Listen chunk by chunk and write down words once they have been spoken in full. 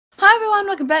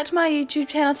everyone, welcome back to my YouTube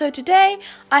channel. So today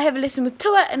I have a lesson with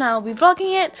Tua and I'll be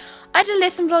vlogging it. I did a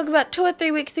lesson vlog about 2 or 3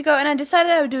 weeks ago and I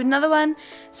decided I would do another one.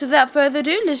 So without further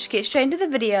ado, let's just get straight into the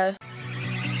video. I'm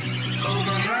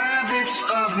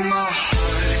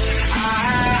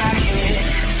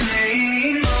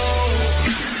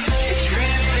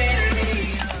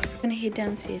going to head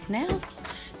downstairs now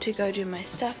to go do my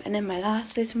stuff, and in my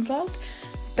last lesson vlog,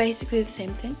 basically the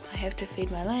same thing. I have to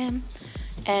feed my lamb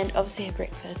and obviously have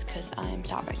breakfast because I'm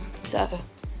starving. So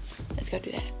let's go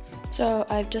do that. So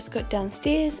I've just got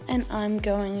downstairs and I'm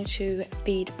going to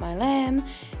feed my lamb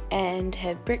and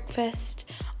have breakfast.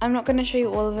 I'm not going to show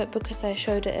you all of it because I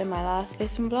showed it in my last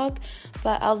lesson vlog,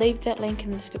 but I'll leave that link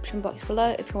in the description box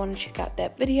below if you want to check out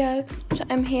that video. So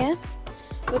I'm here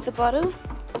with the bottle.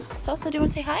 So also, do you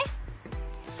want to say hi?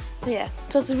 So yeah,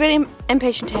 so it's really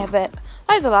impatient to have it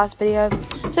like the last video.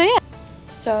 So yeah.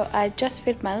 So I just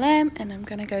fed my lamb and I'm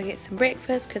gonna go get some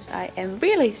breakfast because I am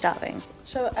really starving.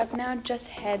 So I've now just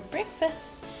had breakfast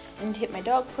and hit my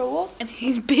dog for a walk and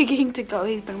he's begging to go.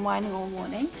 He's been whining all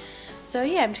morning. So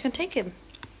yeah, I'm just gonna take him.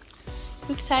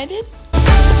 You excited?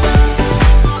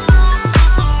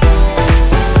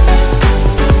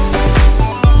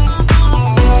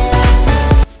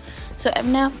 So I've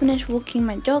now finished walking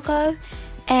my doggo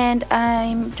and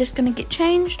I'm just gonna get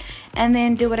changed and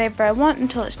then do whatever I want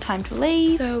until it's time to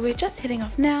leave. So we're just heading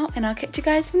off now and I'll catch you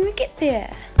guys when we get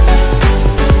there.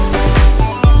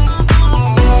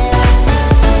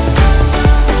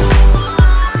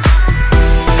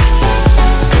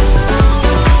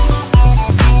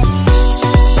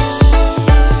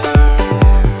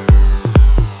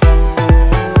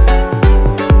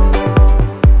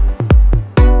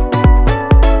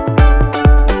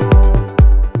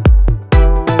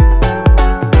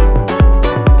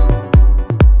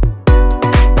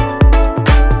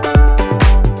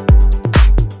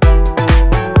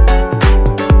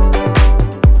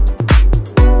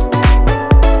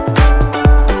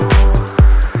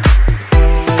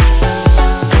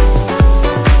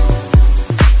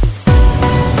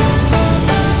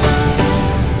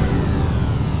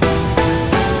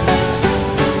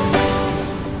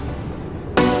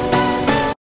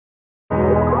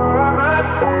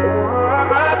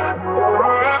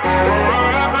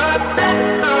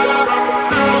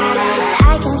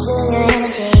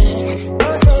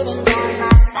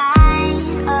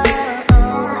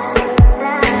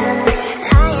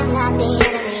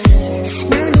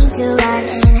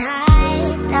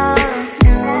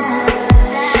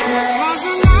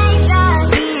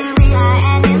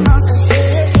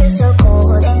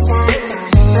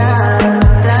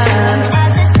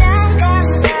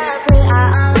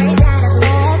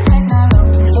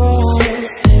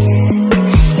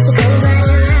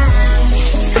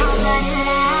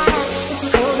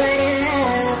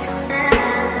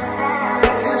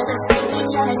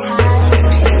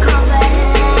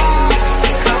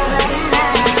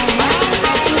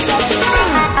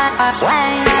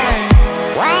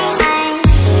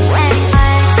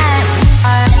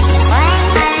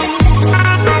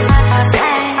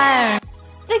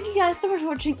 Thank you guys so much for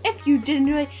watching. If you did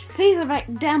enjoy, please leave a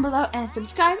like down below and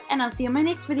subscribe, and I'll see you in my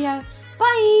next video.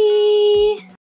 Bye!